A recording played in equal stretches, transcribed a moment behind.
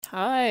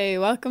Hi,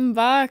 welcome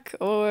back,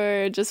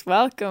 or just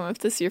welcome if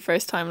this is your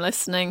first time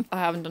listening. I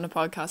haven't done a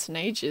podcast in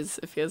ages,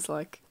 it feels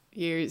like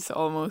years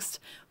almost,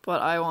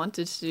 but I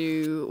wanted to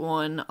do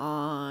one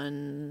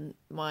on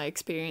my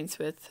experience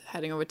with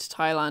heading over to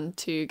Thailand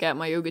to get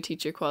my yoga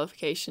teacher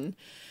qualification.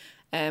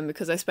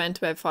 Because I spent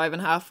about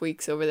 5.5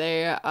 weeks over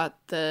there at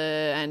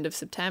the end of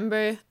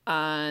September,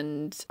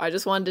 and I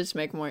just wanted to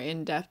make a more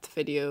in-depth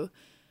video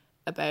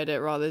about it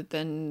rather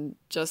than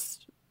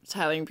just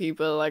telling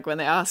people, like, when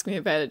they ask me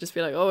about it, just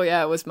be like, oh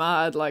yeah, it was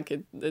mad, like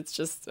it's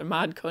just a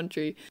mad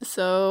country.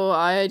 So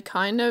I had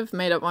kind of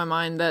made up my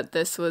mind that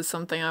this was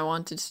something I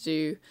wanted to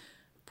do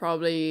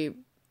probably,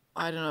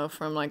 I don't know,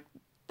 from like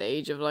the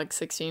age of like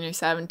 16 or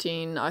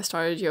 17. I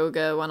started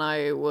yoga when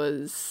I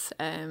was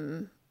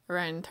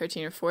around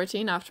 13 or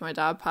 14 after my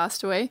dad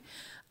passed away,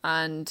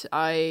 and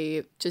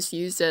I just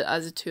used it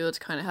as a tool to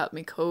kind of help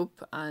me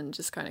cope and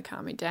just kind of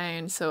calm me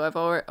down. So I've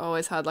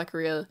always had like a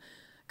real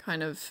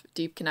kind of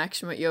deep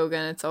connection with yoga,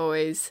 and it's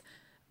always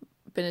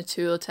been a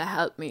tool to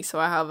help me. So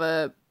I have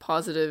a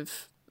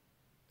positive,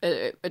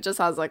 it just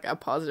has like a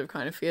positive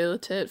kind of feel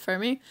to it for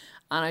me,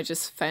 and I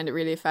just found it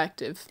really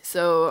effective.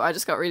 So I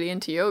just got really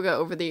into yoga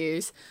over the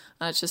years,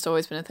 and it's just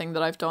always been a thing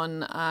that I've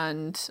done.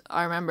 And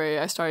I remember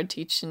I started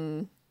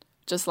teaching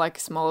just like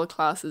small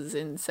classes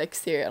in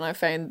 6th year, and I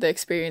found the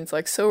experience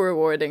like so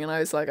rewarding, and I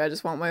was like, I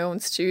just want my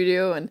own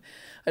studio and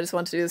I just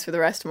want to do this for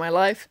the rest of my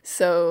life.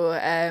 So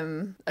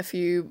a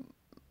few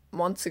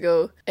months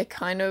ago it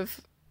kind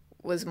of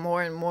was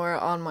more and more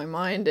on my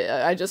mind.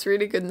 I just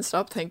really couldn't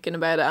stop thinking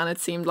about it, and it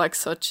seemed like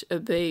such a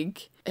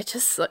big, it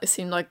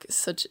seemed like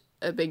such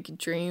a big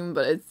dream,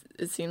 but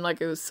it seemed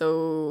like it was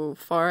so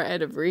far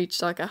out of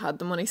reach. Like I had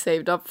the money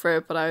saved up for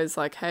it, but I was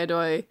like, how do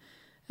I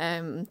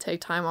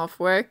take time off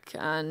work,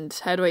 and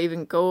how do I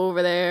even go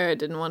over there? I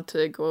didn't want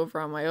to go over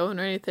on my own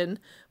or anything,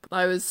 but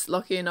I was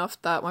lucky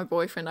enough that my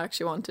boyfriend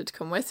actually wanted to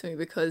come with me,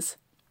 because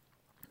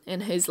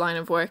in his line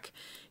of work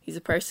he's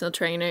a personal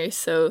trainer,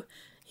 so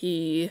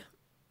he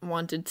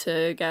wanted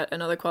to get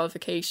another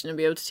qualification and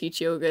be able to teach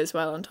yoga as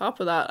well on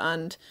top of that.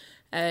 And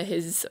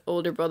his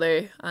older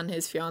brother and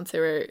his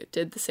fiance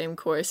did the same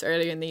course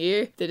earlier in the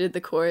year. They did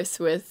the course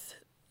with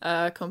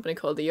a company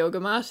called the Yoga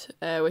Mat,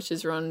 which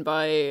is run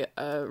by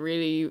a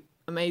really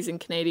amazing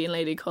Canadian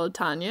lady called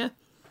Tanya.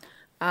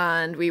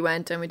 And we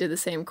went and we did the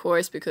same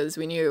course because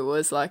we knew it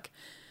was like,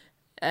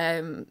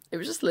 it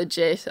was just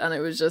legit, and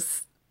it was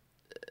just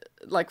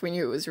like, we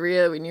knew it was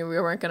real. We knew we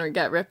weren't going to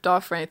get ripped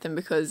off or anything,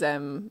 because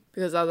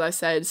as I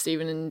said,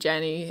 Stephen and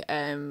Jenny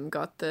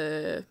got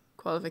the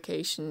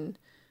qualification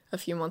a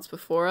few months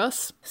before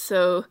us.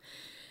 So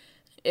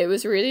it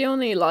was really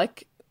only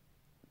like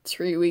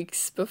 3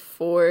 weeks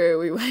before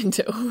we went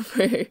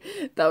over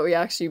that we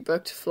actually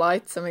booked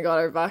flights and we got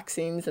our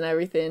vaccines and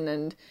everything,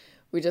 and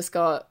we just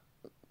got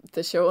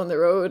the show on the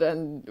road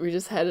and we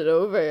just headed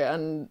over.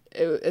 And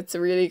it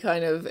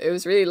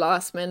was really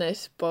last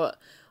minute, but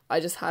I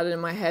just had it in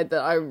my head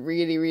that I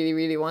really, really,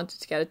 really wanted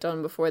to get it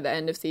done before the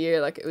end of the year.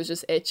 Like, it was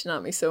just itching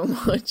at me so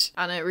much.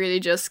 And it really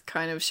just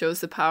kind of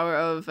shows the power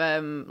of,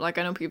 like,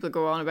 I know people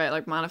go on about,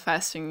 like,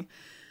 manifesting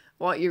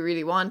what you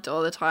really want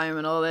all the time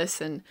and all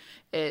this. And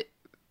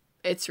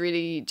it's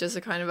really just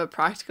a kind of a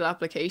practical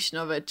application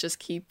of it. Just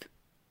keep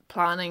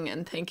planning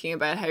and thinking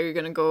about how you're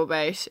going to go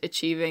about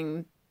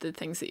achieving the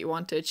things that you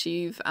want to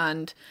achieve.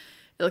 And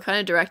it'll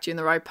kind of direct you in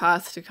the right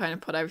path to kind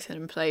of put everything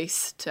in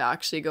place to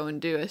actually go and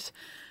do it.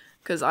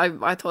 Because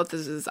I thought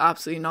this was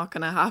absolutely not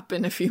going to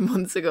happen a few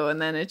months ago,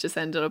 and then it just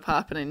ended up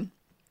happening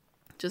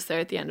just there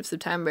at the end of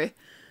September.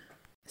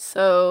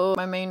 So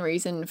my main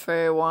reason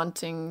for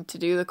wanting to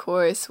do the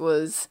course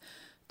was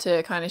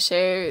to kind of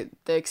share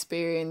the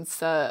experience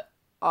to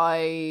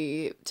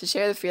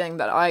share the feeling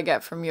that I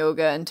get from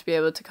yoga, and to be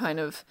able to kind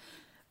of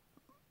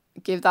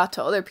give that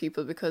to other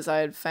people, because I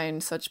had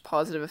found such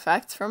positive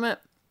effects from it.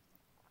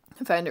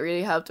 I found it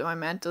really helped with my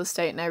mental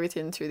state and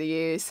everything through the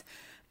years.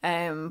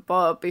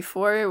 But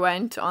before I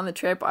went on the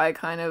trip, I'd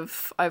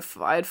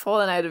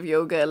fallen out of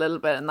yoga a little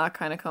bit, and that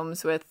kind of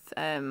comes with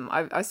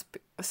I've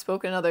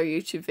spoken in other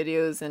YouTube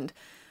videos and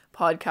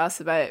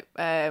podcasts about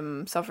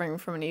suffering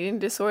from an eating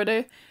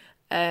disorder.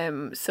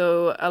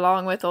 So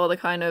along with all the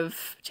kind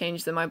of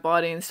changes in my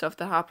body and stuff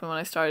that happened when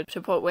I started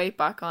to put weight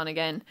back on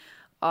again,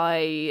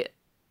 I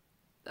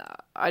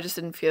just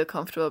didn't feel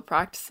comfortable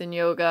practicing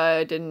yoga.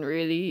 I didn't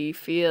really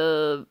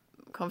feel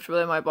comfortable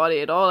in my body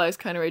at all. I was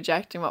kind of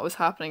rejecting what was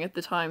happening at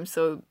the time.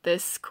 So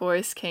this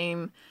course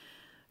came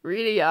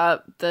really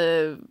at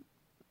the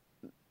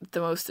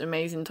most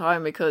amazing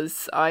time,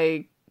 because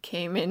I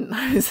came in,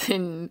 I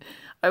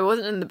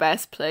wasn't in the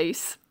best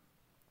place.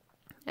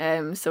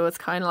 So it's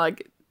kind of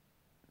like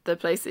the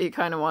place that you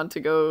kind of want to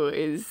go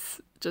is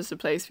just a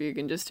place where you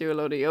can just do a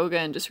load of yoga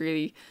and just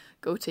really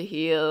go to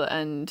heal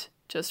and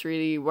just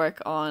really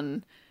work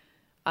on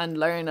and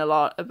learn a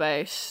lot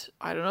about,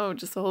 I don't know,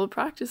 just the whole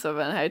practice of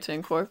it and how to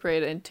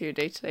incorporate it into your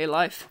day-to-day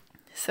life.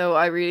 So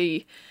I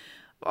really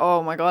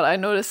Oh my God, I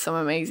noticed some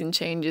amazing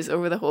changes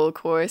over the whole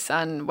course.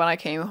 And when I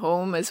came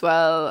home as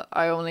well,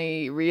 I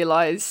only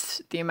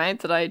realized the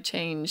amount that I had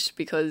changed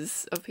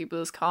because of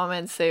people's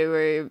comments. They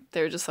were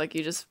just like,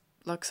 you just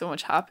look so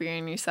much happier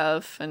in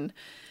yourself and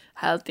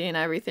healthy and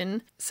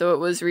everything. So it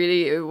was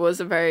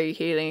a very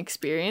healing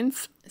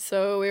experience.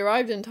 So we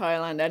arrived in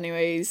Thailand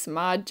anyways,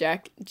 mad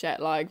jet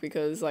lag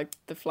because like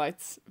the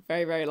flight's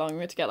very, very long. We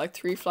had to get like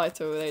 3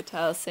 flights over there to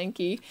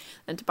Helsinki,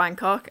 then to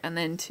Bangkok, and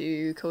then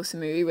to Koh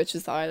Samui, which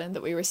is the island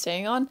that we were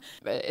staying on.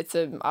 But it's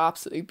an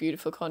absolutely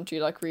beautiful country,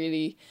 like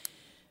really,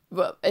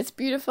 but it's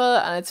beautiful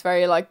and it's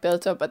very like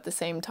built up at the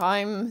same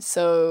time.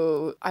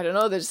 So I don't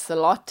know, there's just a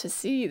lot to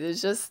see.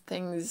 There's just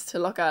things to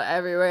look at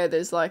everywhere.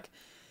 There's like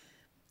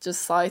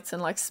just sights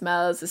and like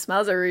smells. The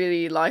smells are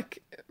really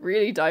like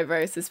really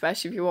diverse,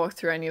 especially if you walk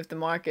through any of the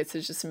markets.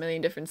 There's just a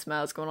million different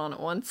smells going on at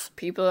once.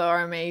 People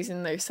are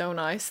amazing. They're so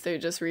nice. They're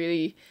just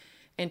really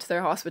into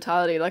their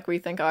hospitality. Like we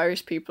think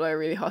Irish people are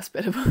really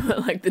hospitable, but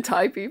like the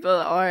Thai people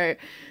are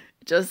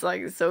just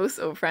like so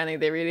friendly.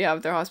 They really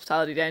have their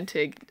hospitality down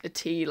to a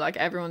T. Like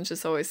everyone's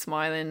just always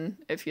smiling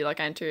if you like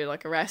enter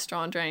like a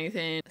restaurant or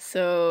anything.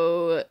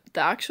 So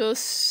the actual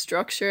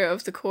structure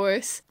of the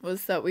course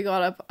was that we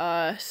got up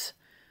at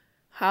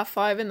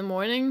 5:30 in the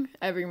morning.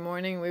 Every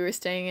morning we were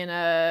staying in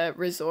a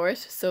resort,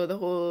 so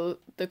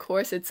the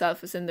course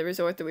itself was in the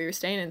resort that we were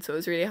staying in, so it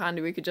was really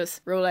handy. We could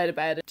just roll out of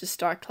bed and just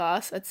start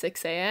class at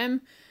 6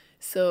 a.m.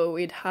 So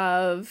we'd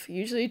have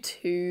usually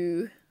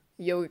 2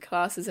 yoga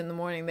classes in the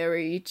morning. They were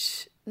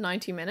each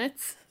 90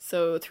 minutes,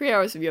 so 3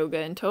 hours of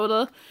yoga in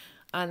total,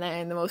 and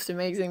then the most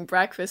amazing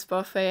breakfast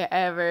buffet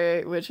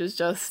ever, which was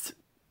just,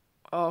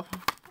 oh,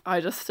 I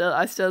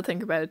still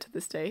think about it to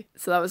this day.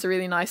 So that was a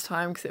really nice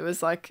time because it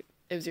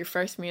was your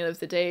first meal of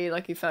the day.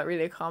 Like you felt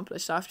really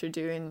accomplished after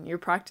doing your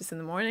practice in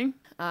the morning,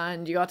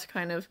 and you got to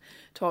kind of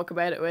talk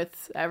about it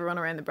with everyone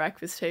around the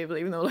breakfast table,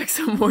 even though like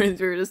some mornings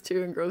we were just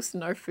too engrossed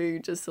in our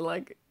food just to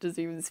like just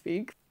even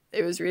speak.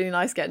 It was really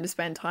nice getting to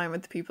spend time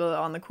with the people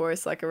on the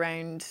course, like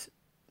around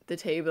the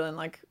table, and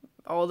like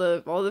all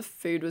the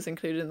food was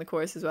included in the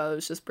course as well. It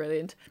was just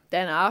brilliant.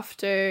 Then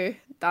after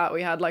that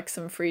we had like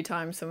some free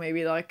time, so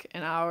maybe like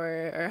an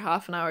hour or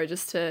half an hour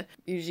just to,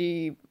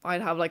 usually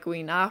I'd have like a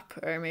wee nap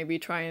or maybe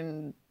try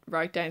and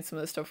write down some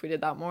of the stuff we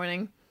did that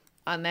morning.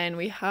 And then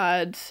we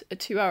had a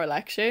 2-hour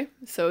lecture.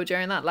 So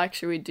during that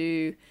lecture we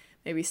do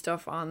maybe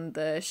stuff on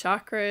the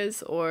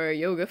chakras or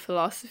yoga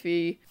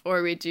philosophy,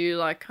 or we do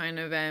like kind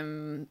of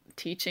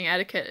teaching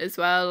etiquette as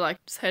well,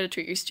 like just how to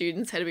treat your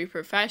students, how to be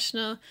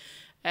professional,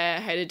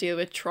 how to deal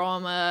with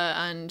trauma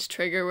and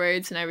trigger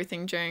words and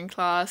everything during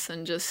class,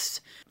 and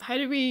just how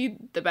to be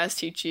the best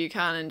teacher you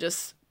can and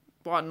just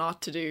what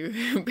not to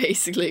do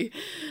basically.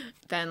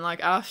 Then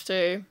like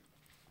after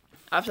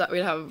that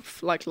we'd have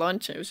like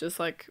lunch, and it was just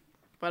like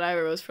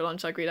whatever it was for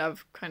lunch. Like we'd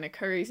have kind of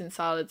curries and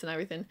salads and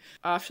everything.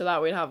 After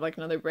that we'd have like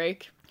another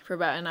break for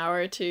about an hour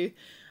or two,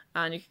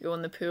 and you could go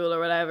in the pool or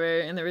whatever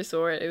in the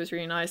resort. It was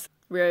really nice.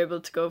 We were able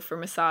to go for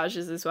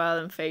massages as well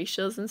and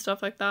facials and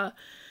stuff like that.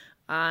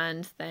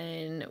 And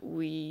then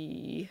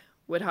we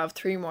would have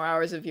 3 more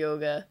hours of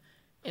yoga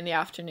in the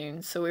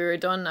afternoon. So we were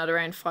done at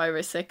around 5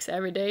 or 6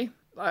 every day.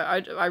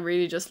 I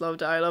really just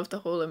loved it. I loved the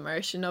whole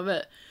immersion of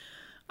it.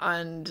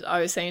 And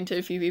I was saying to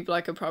a few people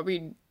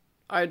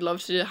I'd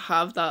love to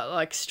have that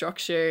like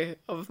structure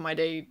of my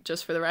day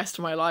just for the rest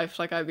of my life.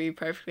 Like I'd be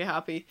perfectly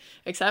happy,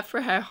 except for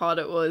how hot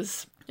it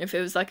was. If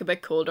it was like a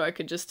bit colder, I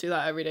could just do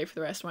that every day for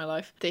the rest of my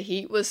life. The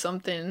heat was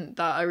something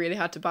that I really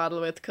had to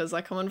battle with, because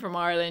like coming from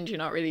Ireland, you're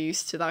not really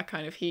used to that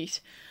kind of heat.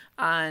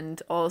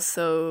 And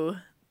also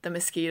the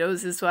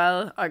mosquitoes as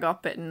well. I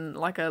got bitten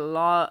like a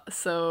lot,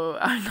 so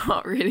I'm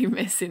not really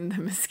missing the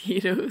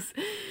mosquitoes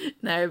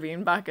now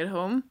being back at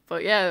home.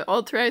 But yeah,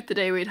 all throughout the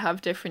day we'd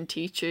have different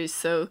teachers,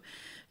 so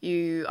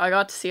I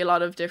got to see a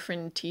lot of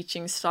different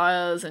teaching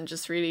styles, and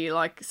just really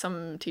like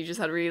some teachers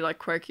had really like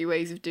quirky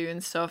ways of doing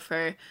stuff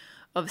or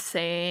of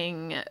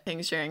saying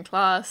things during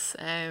class.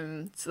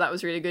 So that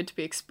was really good to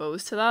be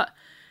exposed to that.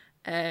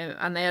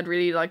 And they had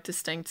really like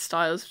distinct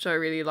styles, which I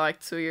really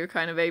liked, so you're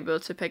kind of able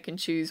to pick and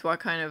choose what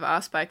kind of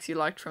aspects you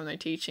liked from their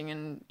teaching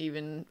and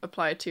even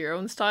apply it to your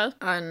own style.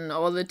 And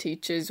all the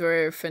teachers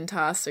were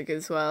fantastic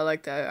as well.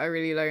 Like I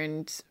really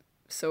learned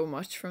so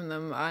much from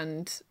them,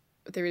 and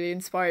they really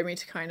inspired me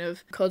to kind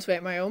of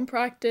cultivate my own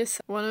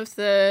practice. One of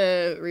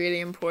the really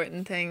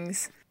important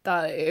things,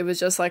 that it was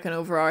just like an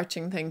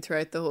overarching thing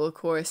throughout the whole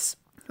course,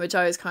 which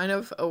I was kind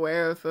of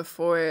aware of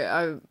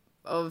before,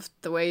 of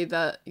the way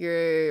that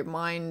your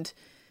mind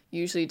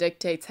usually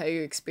dictates how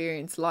you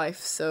experience life.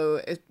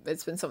 So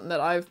it's been something that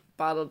I've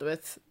battled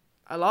with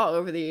a lot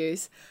over the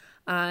years,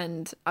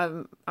 and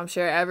I'm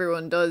sure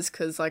everyone does,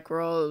 because like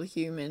we're all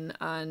human.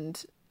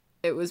 And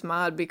it was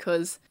mad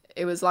because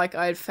it was like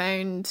I'd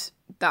found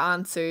the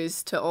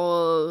answers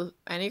to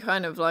any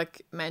kind of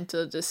like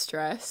mental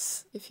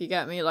distress, if you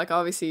get me. Like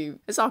obviously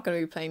it's not going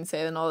to be plain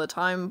sailing all the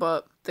time,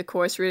 but the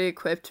course really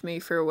equipped me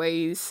for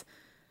ways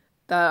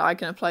that I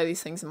can apply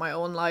these things in my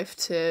own life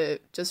to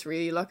just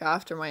really look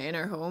after my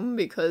inner home,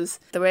 because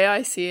the way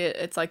I see it,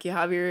 it's like you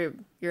have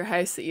your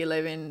house that you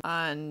live in,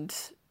 and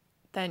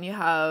then you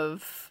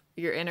have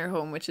your inner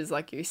home, which is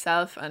like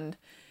yourself, and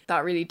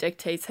that really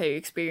dictates how you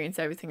experience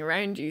everything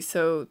around you.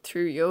 So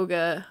through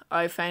yoga,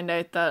 I found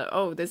out that,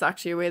 oh, there's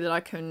actually a way that I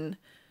can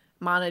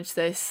manage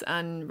this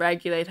and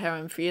regulate how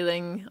I'm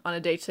feeling on a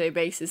day-to-day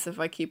basis if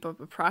I keep up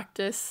a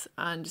practice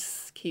and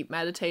just keep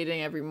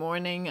meditating every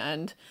morning.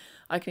 And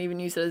I can even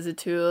use it as a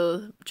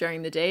tool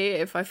during the day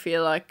if I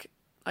feel like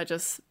I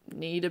just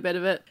need a bit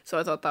of it. So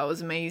I thought that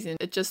was amazing.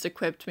 It just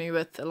equipped me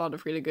with a lot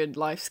of really good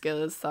life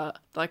skills that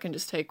I can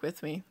just take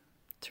with me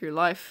through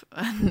life.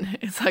 And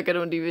it's like I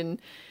don't even,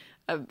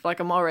 like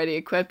I'm already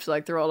equipped,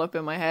 like they're all up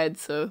in my head.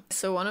 So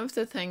one of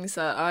the things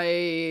that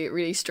I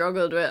really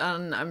struggled with,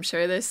 and I'm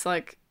sure this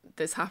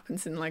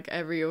happens in like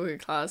every yoga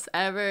class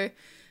ever,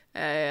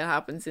 it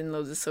happens in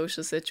loads of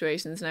social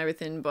situations and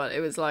everything, but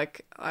it was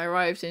like I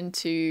arrived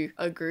into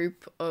a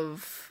group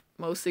of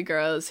mostly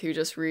girls who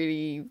just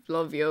really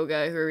love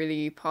yoga, who are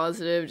really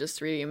positive, just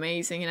really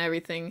amazing and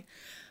everything,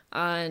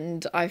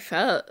 and I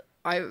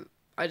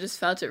just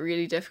felt it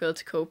really difficult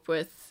to cope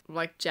with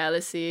like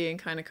jealousy and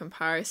kind of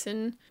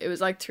comparison. It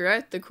was like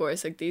throughout the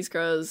course, like these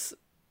girls,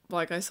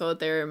 like I thought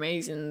they were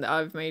amazing.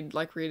 I've made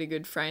like really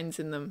good friends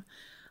in them,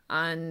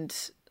 and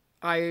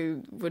I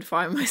would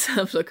find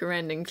myself looking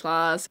around in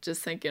class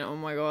just thinking, oh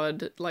my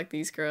god, like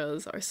these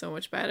girls are so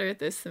much better at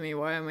this than me.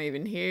 Why am I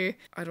even here?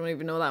 I don't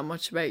even know that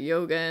much about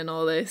yoga and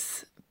all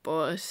this.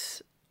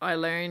 But I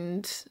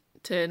learned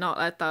to not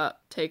let that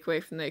take away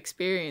from the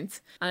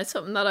experience. And it's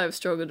something that I've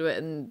struggled with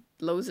in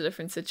loads of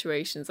different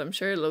situations. I'm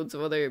sure loads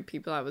of other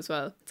people have as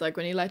well. It's like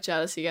when you let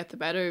jealousy get the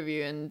better of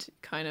you and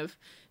kind of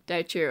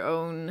doubt your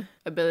own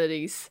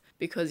abilities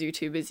because you're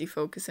too busy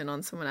focusing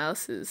on someone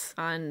else's.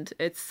 And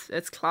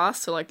it's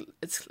class to like,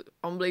 it's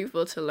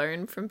unbelievable to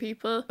learn from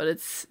people, but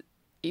it's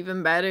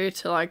even better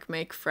to like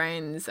make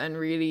friends and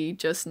really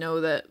just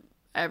know that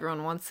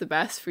everyone wants the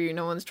best for you.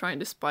 No one's trying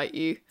to spite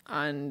you.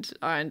 And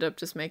I end up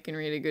just making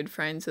really good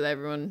friends with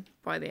everyone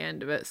by the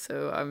end of it.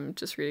 So I'm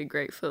just really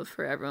grateful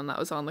for everyone that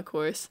was on the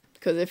course,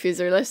 because if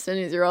you're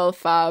listening, you're all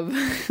fab.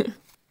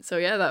 So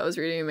yeah, that was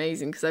really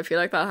amazing, because I feel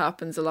like that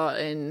happens a lot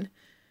in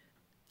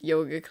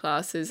yoga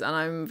classes, and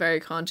I'm very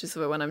conscious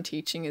of it when I'm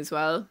teaching as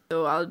well.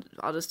 So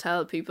I'll just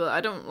tell people,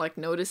 I don't like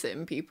notice it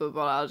in people,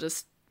 but I'll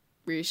just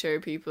reassure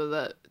people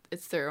that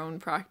it's their own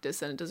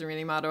practice and it doesn't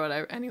really matter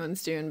what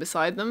anyone's doing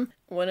beside them.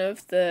 One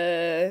of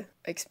the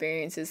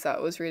experiences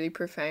that was really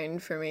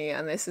profound for me,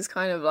 and this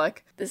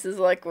is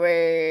like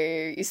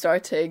where you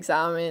start to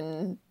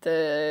examine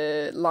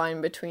the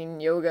line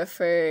between yoga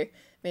for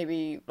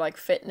maybe like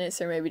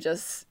fitness or maybe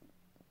just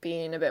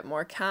being a bit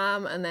more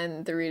calm, and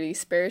then the really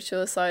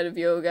spiritual side of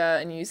yoga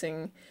and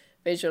using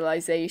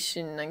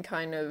visualization and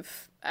kind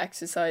of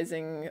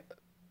exercising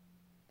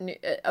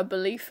a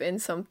belief in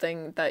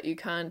something that you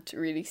can't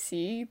really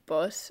see.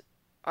 But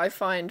I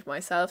find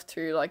myself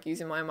through like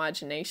using my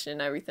imagination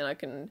and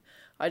everything,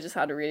 I just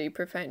had a really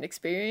profound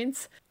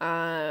experience.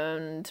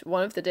 And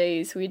one of the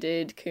days we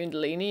did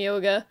Kundalini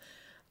yoga,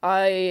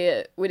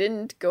 we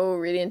didn't go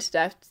really into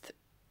depth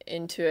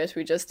into it.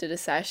 We just did a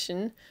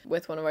session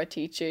with one of our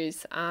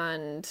teachers,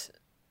 and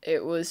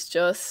it was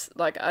just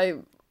like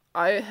I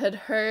had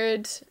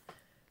heard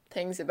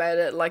things about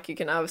it, like you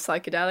can have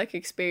psychedelic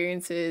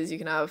experiences, you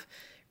can have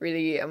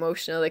really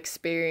emotional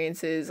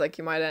experiences, like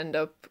you might end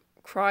up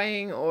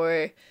crying, or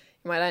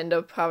you might end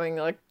up having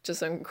like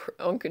just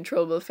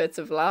uncontrollable fits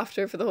of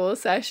laughter for the whole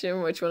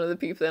session, which one of the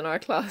people in our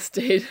class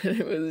did, and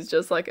it was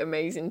just like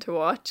amazing to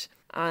watch.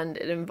 And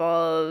it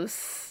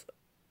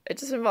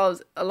just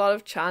involves a lot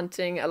of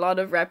chanting, a lot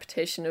of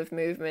repetition of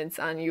movements,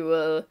 and you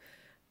will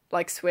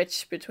like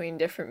switch between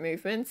different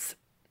movements.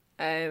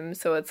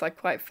 So it's like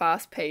quite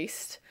fast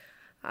paced,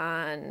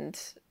 and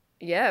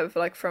yeah,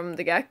 like from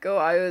the get-go,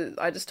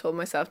 I just told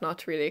myself not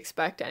to really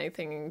expect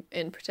anything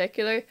in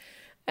particular,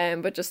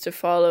 but just to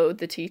follow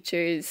the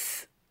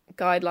teacher's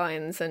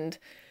guidelines and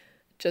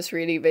just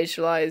really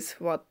visualize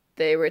what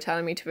they were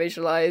telling me to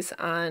visualize.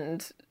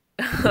 And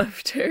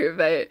after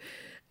about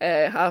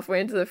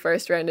halfway into the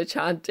first round of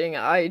chanting,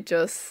 I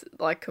just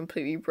like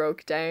completely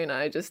broke down.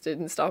 I just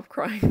didn't stop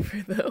crying for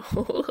the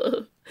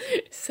whole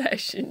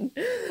session,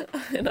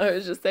 and I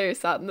was just there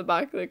sat in the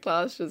back of the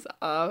class just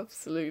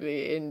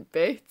absolutely in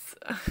bits.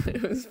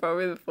 It was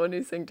probably the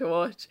funniest thing to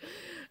watch,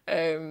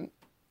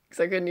 because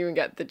I couldn't even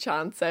get the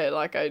chants out.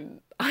 Like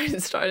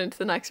I'd start into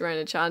the next round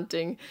of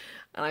chanting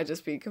and I'd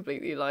just be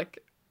completely like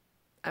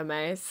a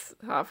mess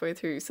halfway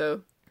through.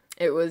 So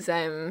it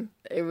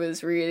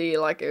was really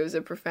like, it was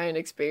a profound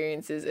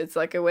experience. It's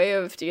like a way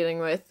of dealing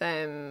with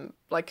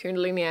like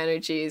Kundalini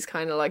energy is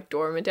kind of like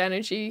dormant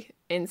energy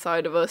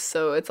inside of us,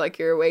 so it's like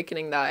you're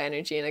awakening that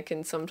energy, and it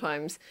can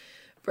sometimes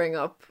bring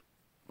up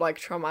like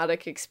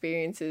traumatic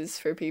experiences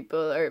for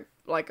people, or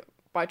like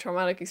by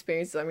traumatic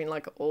experiences I mean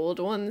like old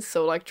ones,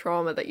 so like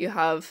trauma that you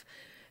have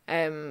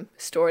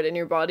stored in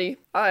your body.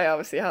 I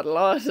obviously had a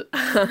lot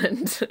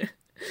and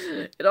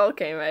it all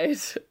came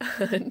out,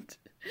 and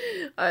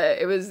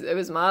It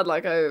was mad.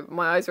 Like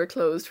my eyes were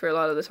closed for a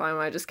lot of the time.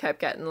 I just kept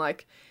getting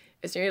like,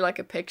 it's nearly like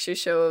a picture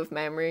show of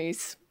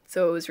memories.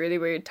 So it was really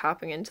weird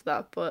tapping into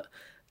that. But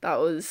that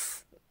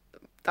was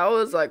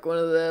like one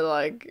of the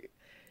like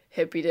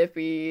hippy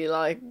dippy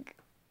like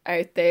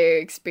out there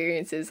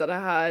experiences that I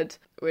had,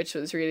 which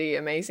was really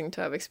amazing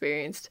to have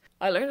experienced.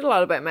 I learned a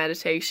lot about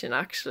meditation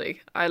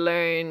actually. I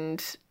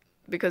learned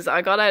because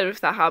I got out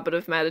of the habit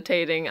of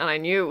meditating and I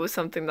knew it was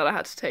something that I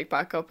had to take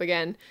back up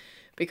again,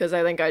 because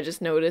I think I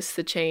just noticed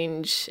the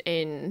change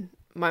in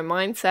my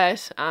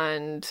mindset.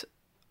 And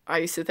I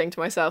used to think to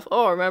myself,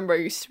 oh, I remember I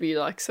used to be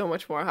like so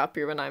much more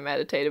happier when I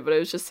meditated, but it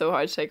was just so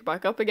hard to take it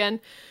back up again.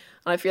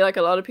 And I feel like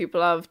a lot of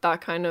people have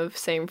that kind of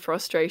same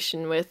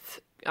frustration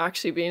with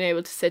actually being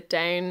able to sit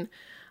down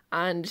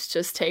and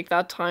just take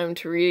that time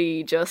to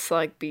really just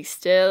like be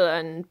still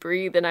and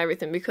breathe and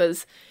everything,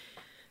 because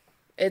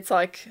it's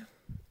like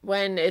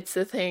when it's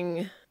the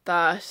thing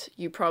that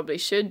you probably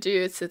should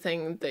do, it's the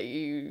thing that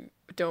you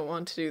don't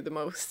want to do the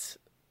most,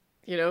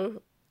 you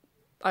know?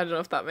 I don't know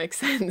if that makes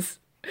sense.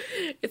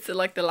 It's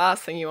like the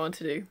last thing you want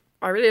to do.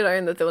 I really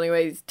learned that the only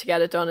way to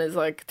get it done is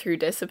like through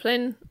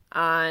discipline.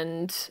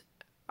 And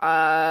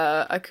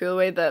a cool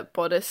way that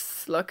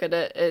Buddhists look at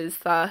it is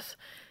that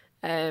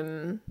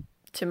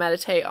to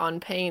meditate on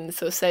pain.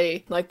 So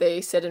say like they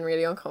sit in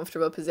really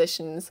uncomfortable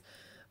positions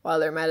while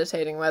they're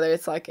meditating, whether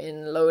it's like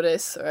in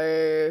lotus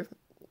or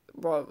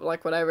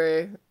like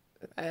whatever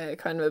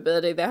kind of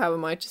ability they have. It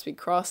might just be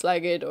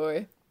cross-legged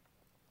or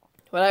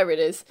whatever it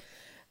is.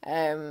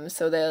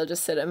 So they'll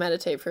just sit and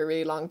meditate for a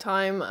really long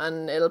time,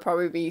 and it'll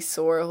probably be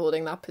sore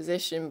holding that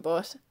position,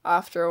 but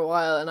after a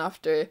while and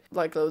after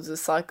like loads of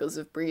cycles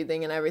of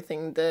breathing and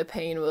everything, the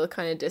pain will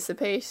kind of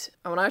dissipate.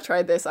 And when I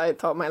tried this, I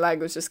thought my leg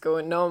was just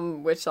going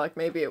numb, which like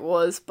maybe it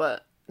was,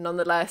 but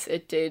nonetheless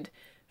it did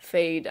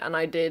fade, and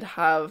I did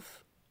have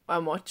a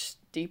much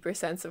deeper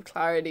sense of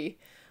clarity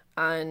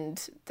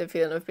and the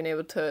feeling of being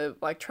able to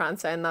like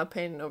transcend that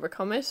pain and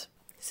overcome it.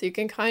 So you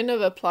can kind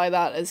of apply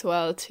that as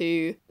well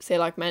to, say,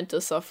 like mental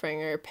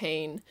suffering or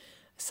pain.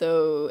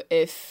 So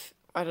if,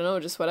 I don't know,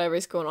 just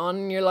whatever's going on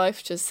in your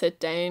life, just sit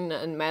down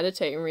and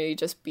meditate and really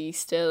just be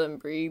still and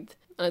breathe.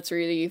 And it's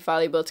really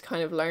valuable to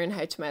kind of learn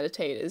how to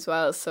meditate as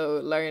well. So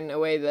learn a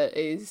way that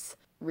is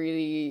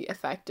really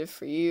effective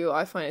for you.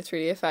 I find it's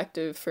really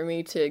effective for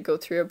me to go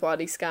through a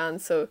body scan.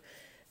 So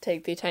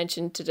take the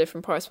attention to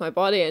different parts of my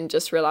body and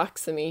just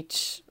relax them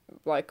each,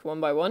 like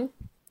one by one.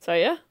 So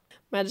yeah,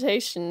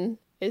 meditation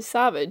is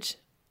savage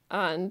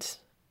and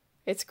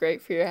it's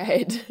great for your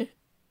head.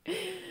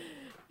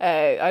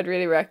 I'd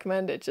really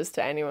recommend it just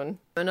to anyone.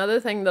 Another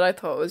thing that I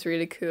thought was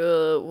really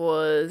cool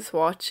was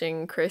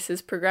watching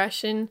Chris's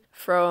progression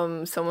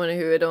from someone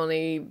who had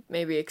only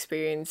maybe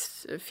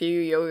experienced a few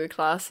yoga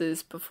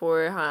classes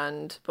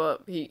beforehand,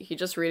 but he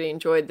just really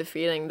enjoyed the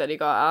feeling that he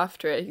got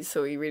after it,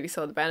 so he really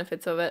saw the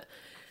benefits of it.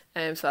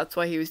 So that's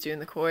why he was doing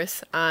the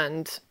course.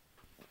 And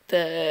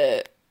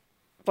the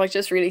like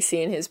just really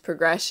seeing his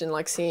progression,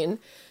 like seeing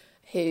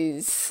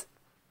his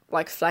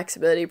like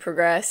flexibility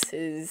progress,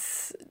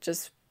 his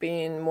just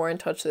being more in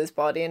touch with his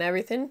body and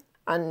everything.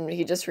 And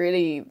he just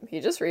really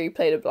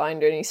played a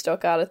blinder, and he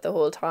stuck at it the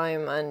whole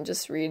time and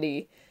just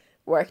really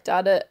worked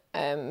at it.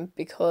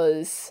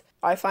 Because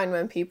I find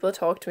when people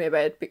talk to me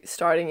about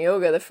starting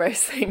yoga, the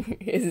first thing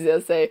is they'll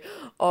say,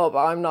 oh,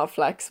 but I'm not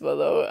flexible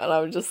though. And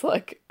I'm just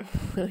like,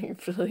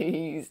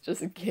 please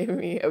just give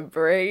me a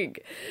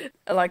break.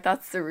 Like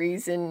that's the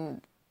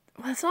reason.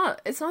 Well,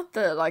 it's not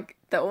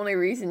the only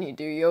reason you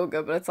do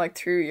yoga, but it's like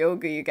through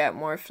yoga you get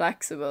more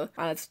flexible,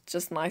 and it's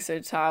just nicer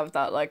to have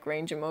that like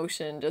range of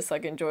motion, just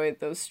like enjoy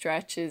those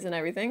stretches and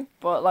everything.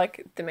 But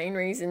like the main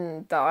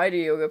reason that I do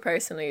yoga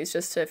personally is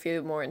just to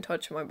feel more in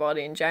touch with my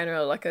body in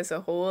general, like as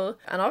a whole.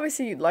 And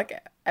obviously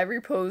like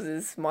every pose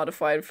is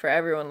modified for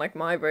everyone. Like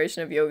my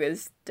version of yoga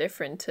is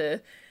different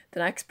to the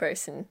next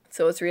person,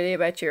 so it's really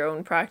about your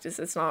own practice.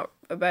 It's not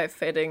about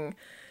fitting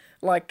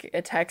like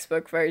a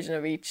textbook version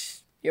of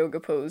each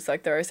yoga pose.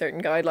 Like there are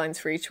certain guidelines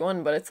for each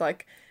one, but it's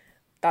like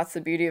that's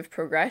the beauty of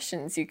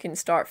progressions. You can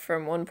start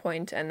from one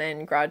point and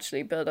then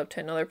gradually build up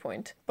to another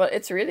point. But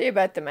it's really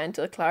about the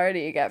mental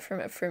clarity you get from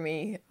it for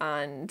me,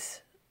 and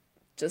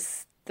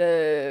just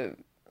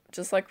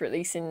like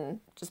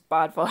releasing just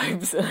bad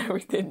vibes and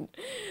everything,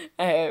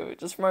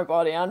 just from my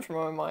body and from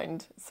my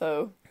mind.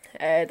 So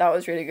that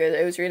was really good.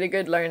 It was really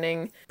good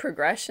learning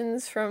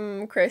progressions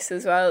from Chris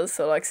as well.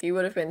 So like he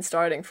would have been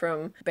starting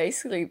from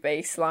basically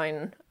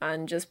baseline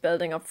and just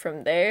building up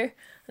from there,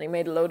 and he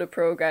made a load of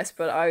progress.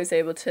 But I was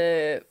able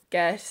to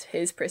get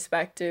his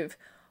perspective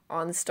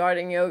on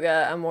starting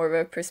yoga and more of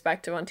a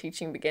perspective on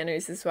teaching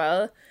beginners as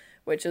well,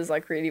 which is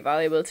like really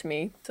valuable to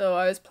me. So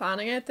I was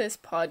planning out this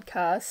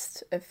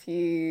podcast a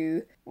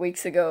few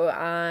weeks ago,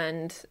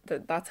 and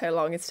that's how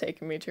long it's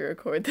taken me to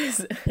record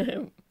this.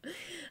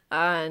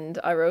 And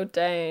I wrote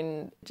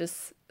down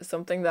just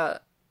something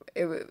that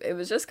it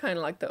was just kind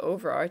of like the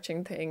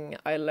overarching thing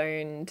I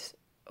learned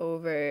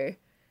over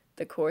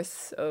the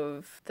course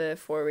of the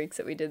 4 weeks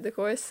that we did the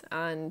course.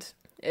 And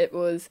it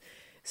was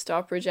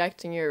stop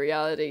rejecting your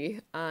reality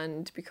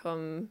and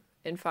become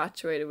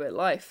infatuated with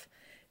life.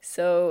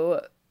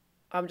 So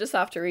I'm just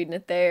after reading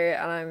it there,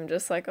 and I'm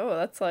just like, oh,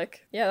 that's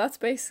like, yeah, that's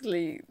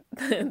basically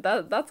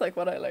that's like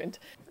what I learned.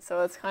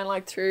 So it's kind of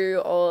like through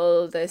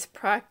all this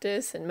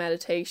practice and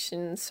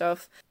meditation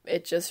stuff,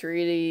 it just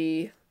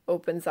really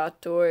opens that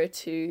door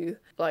to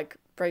like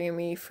bringing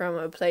me from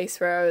a place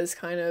where I was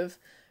kind of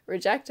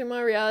rejecting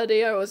my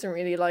reality. I wasn't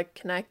really like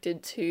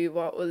connected to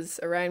what was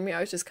around me.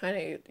 I was just kind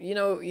of, you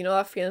know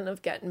that feeling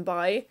of getting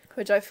by,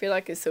 which I feel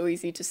like is so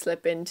easy to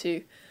slip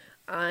into.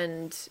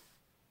 And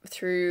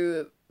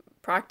through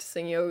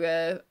practicing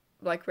yoga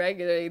like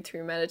regularly,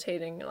 through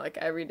meditating like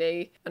every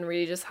day and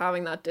really just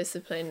having that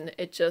discipline,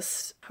 it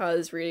just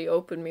has really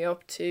opened me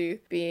up to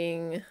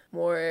being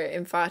more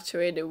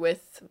infatuated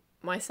with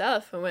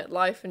myself and with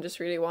life and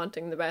just really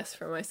wanting the best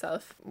for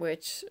myself,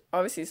 which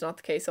obviously is not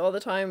the case all the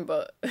time,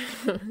 but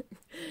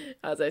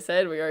as I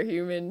said, we are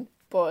human.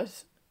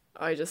 But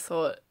I just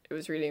thought it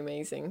was really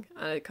amazing,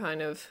 and it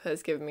kind of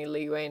has given me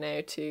leeway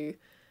now to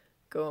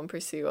go and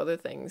pursue other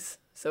things.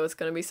 So it's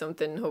going to be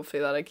something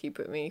hopefully that I keep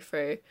with me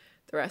for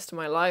the rest of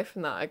my life,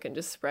 and that I can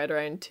just spread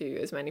around to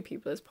as many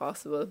people as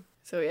possible.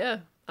 So yeah,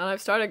 and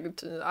I've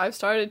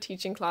started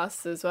teaching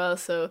classes as well,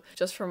 so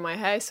just from my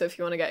house. So if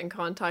you want to get in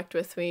contact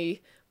with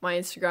me, my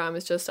Instagram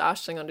is just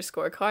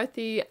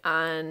Aisling_Carthy,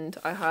 and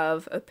I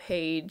have a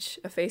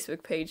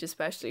Facebook page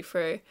especially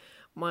for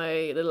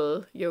my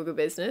little yoga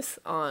business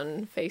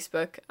on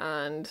Facebook,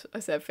 and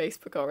I said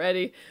Facebook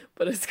already,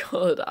 but it's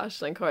called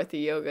Aisling Carthy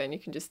Yoga, and you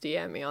can just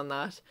DM me on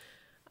that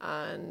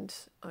and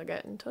I'll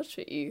get in touch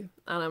with you.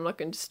 And I'm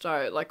looking to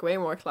start like way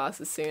more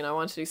classes soon. I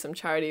want to do some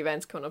charity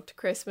events coming up to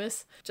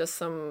Christmas, just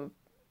some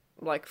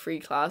like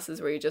free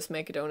classes where you just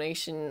make a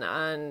donation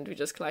and we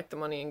just collect the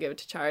money and give it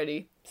to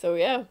charity. So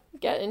yeah,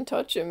 get in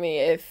touch with me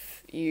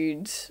if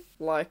you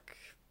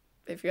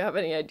have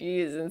any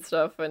ideas and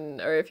stuff,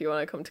 or if you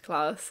want to come to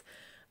class.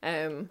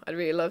 I'd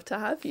really love to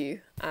have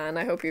you, and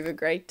I hope you have a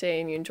great day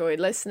and you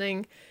enjoyed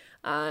listening,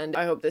 and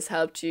I hope this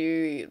helped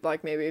you,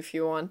 like maybe if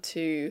you want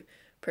to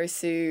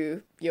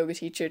pursue yoga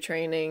teacher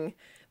training,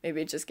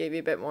 maybe it just gave you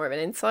a bit more of an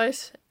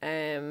insight.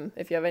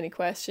 If you have any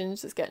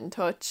questions, just get in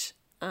touch,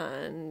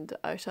 and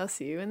I shall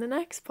see you in the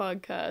next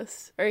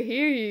podcast, or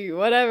hear you,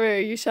 whatever,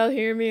 you shall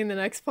hear me in the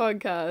next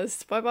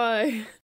podcast. Bye bye.